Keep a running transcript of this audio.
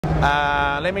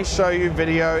Let me show you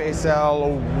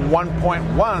Video-SL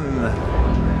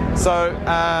 1.1. So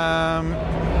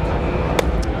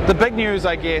the big news,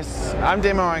 I guess, I'm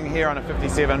demoing here on a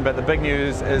 57, but the big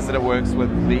news is that it works with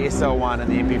the SL1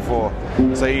 and the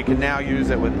MP4. So you can now use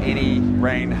it with any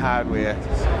Rain hardware,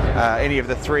 any of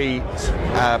the three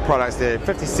products there,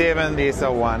 57, the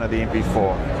SL1 or the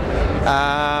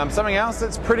MP4. Something else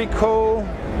that's pretty cool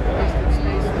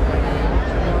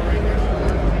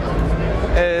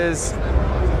is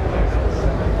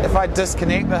if I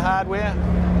disconnect the hardware,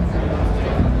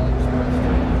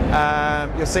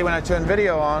 you'll see when I turn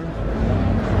video on,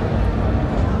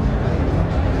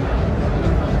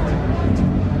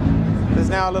 there's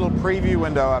now a little preview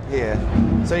window up here,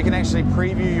 so you can actually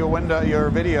preview your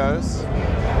videos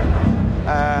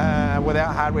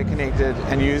without hardware connected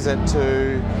and use it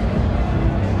to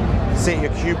set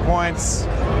your cue points,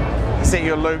 set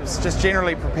your loops, just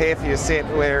generally prepare for your set,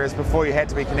 whereas before you had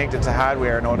to be connected to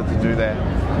hardware in order to do that.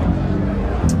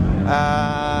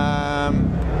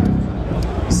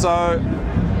 So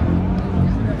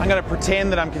I'm going to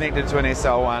pretend that I'm connected to an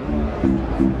SL1.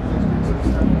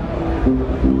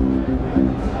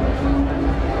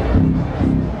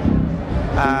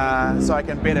 So I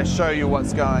can better show you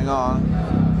what's going on.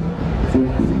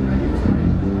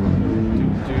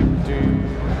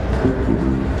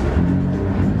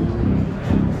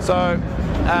 So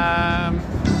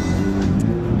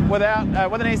with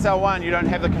an SL1 you don't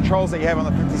have the controls that you have on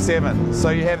the 57. So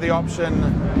you have the option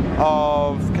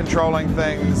of controlling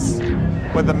things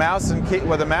with the mouse and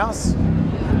with the mouse.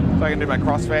 So I can do my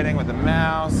crossfading with the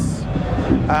mouse,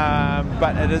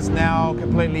 but it is now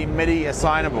completely MIDI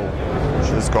assignable, which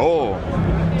is cool.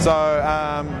 So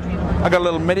I've got a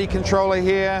little MIDI controller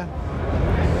here,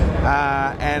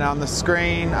 and on the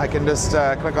screen I can just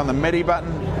click on the MIDI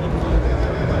button,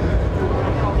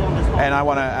 and I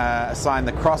want to assign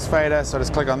the crossfader, so I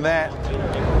just click on that,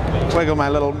 wiggle my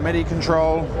little MIDI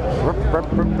control,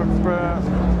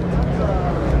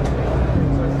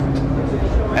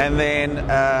 and then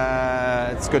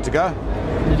it's good to go.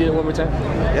 Can you do it one more time?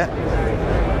 Yeah.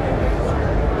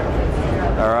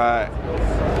 All right.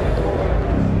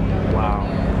 Wow.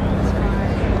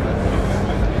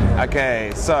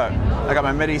 Okay, so I got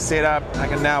my MIDI set up. I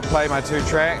can now play my two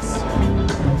tracks.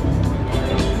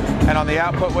 And on the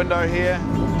output window here,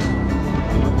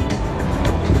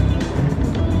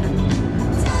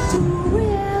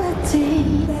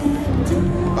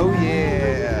 oh yeah.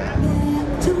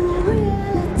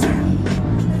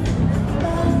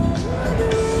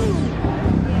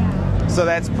 So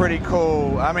that's pretty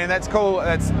cool. I mean, that's cool.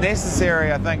 That's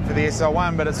necessary, I think, for the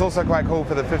SL1, but it's also quite cool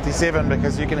for the 57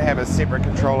 because you can have a separate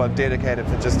controller dedicated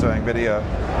for just doing video.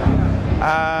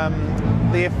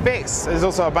 The effects, there's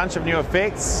also a bunch of new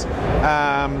effects.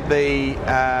 The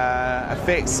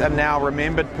effects are now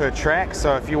remembered per track,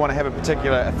 so if you want to have a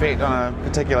particular effect on a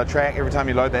particular track, every time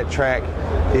you load that track,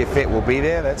 the effect will be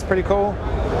there. That's pretty cool.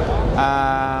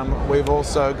 We've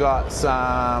also got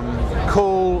some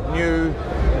cool new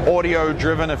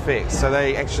audio-driven effects, so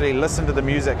they actually listen to the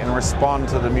music and respond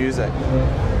to the music.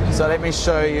 So let me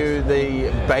show you the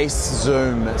bass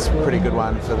zoom. That's a pretty good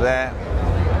one for that.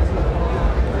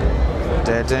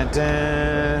 Da, da,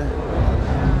 da.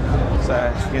 So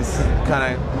you can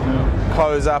kind of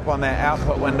close up on that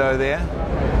output window there.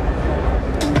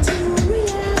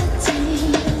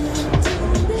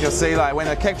 You'll see, like, when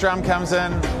the kick drum comes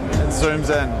in, it zooms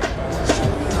in.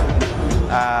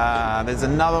 There's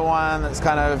another one that's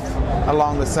kind of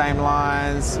along the same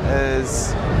lines,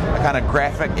 is a kind of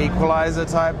graphic equalizer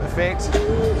type effect.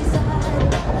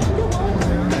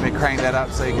 Let me crank that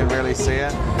up so you can really see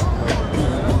it.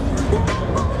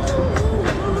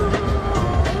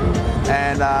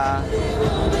 And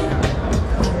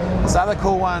this other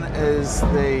cool one is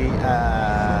the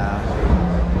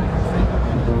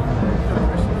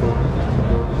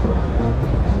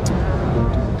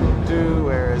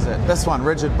where is it? This one,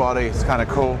 rigid body, is kind of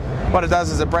cool. What it does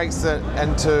is it breaks it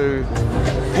into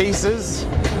pieces,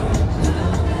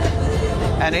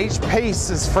 and each piece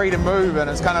is free to move, and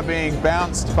it's kind of being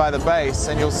bounced by the bass,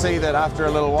 and you'll see that after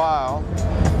a little while,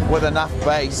 with enough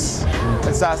bass,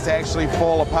 it starts to actually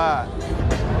fall apart,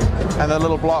 and the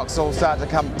little blocks all start to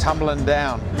come tumbling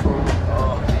down.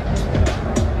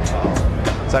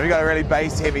 So if you've got a really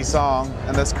bass-heavy song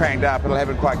and this cranked up, it'll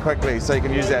happen quite quickly, so you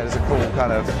can use that as a cool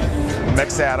kind of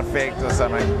mix-out effect or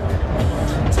something.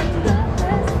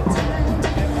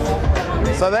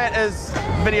 So that is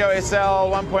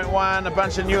Video-SL 1.1, a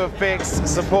bunch of new effects,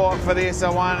 support for the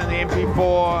SL1 and the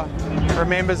MP4,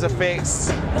 remembers effects.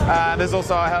 There's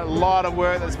also a lot of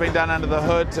work that's been done under the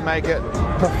hood to make it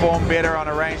perform better on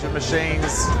a range of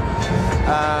machines.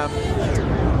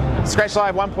 Scratch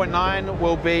Live 1.9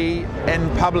 will be in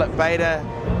public beta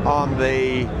on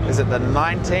the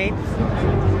 19th,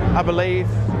 I believe,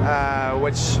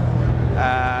 which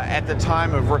at the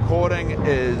time of recording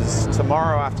is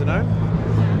tomorrow afternoon.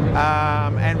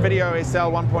 And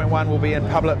v1.1 1.1 will be in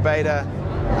public beta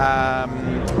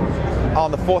on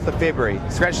the 4th of February.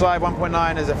 Scratch Live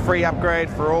 1.9 is a free upgrade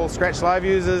for all Scratch Live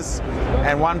users,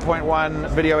 and 1.1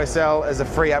 v1.1 is a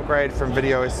free upgrade from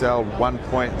v1.1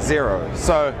 1.0.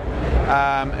 So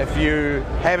if you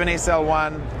have an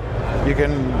SL1, you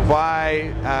can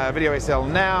buy v1.1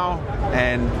 now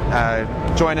and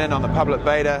join in on the public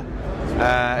beta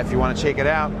if you want to check it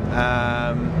out,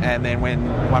 and then when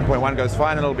 1.1 goes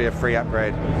final, it'll be a free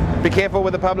upgrade. Be careful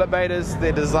with the public betas.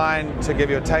 They're designed to give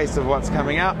you a taste of what's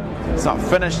coming up. It's not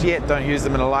finished yet. Don't use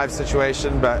them in a live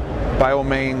situation, but by all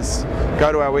means,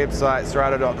 go to our website,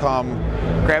 Serato.com,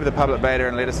 grab the public beta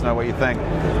and let us know what you think.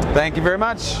 Thank you very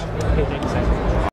much. Okay, thank you, sir.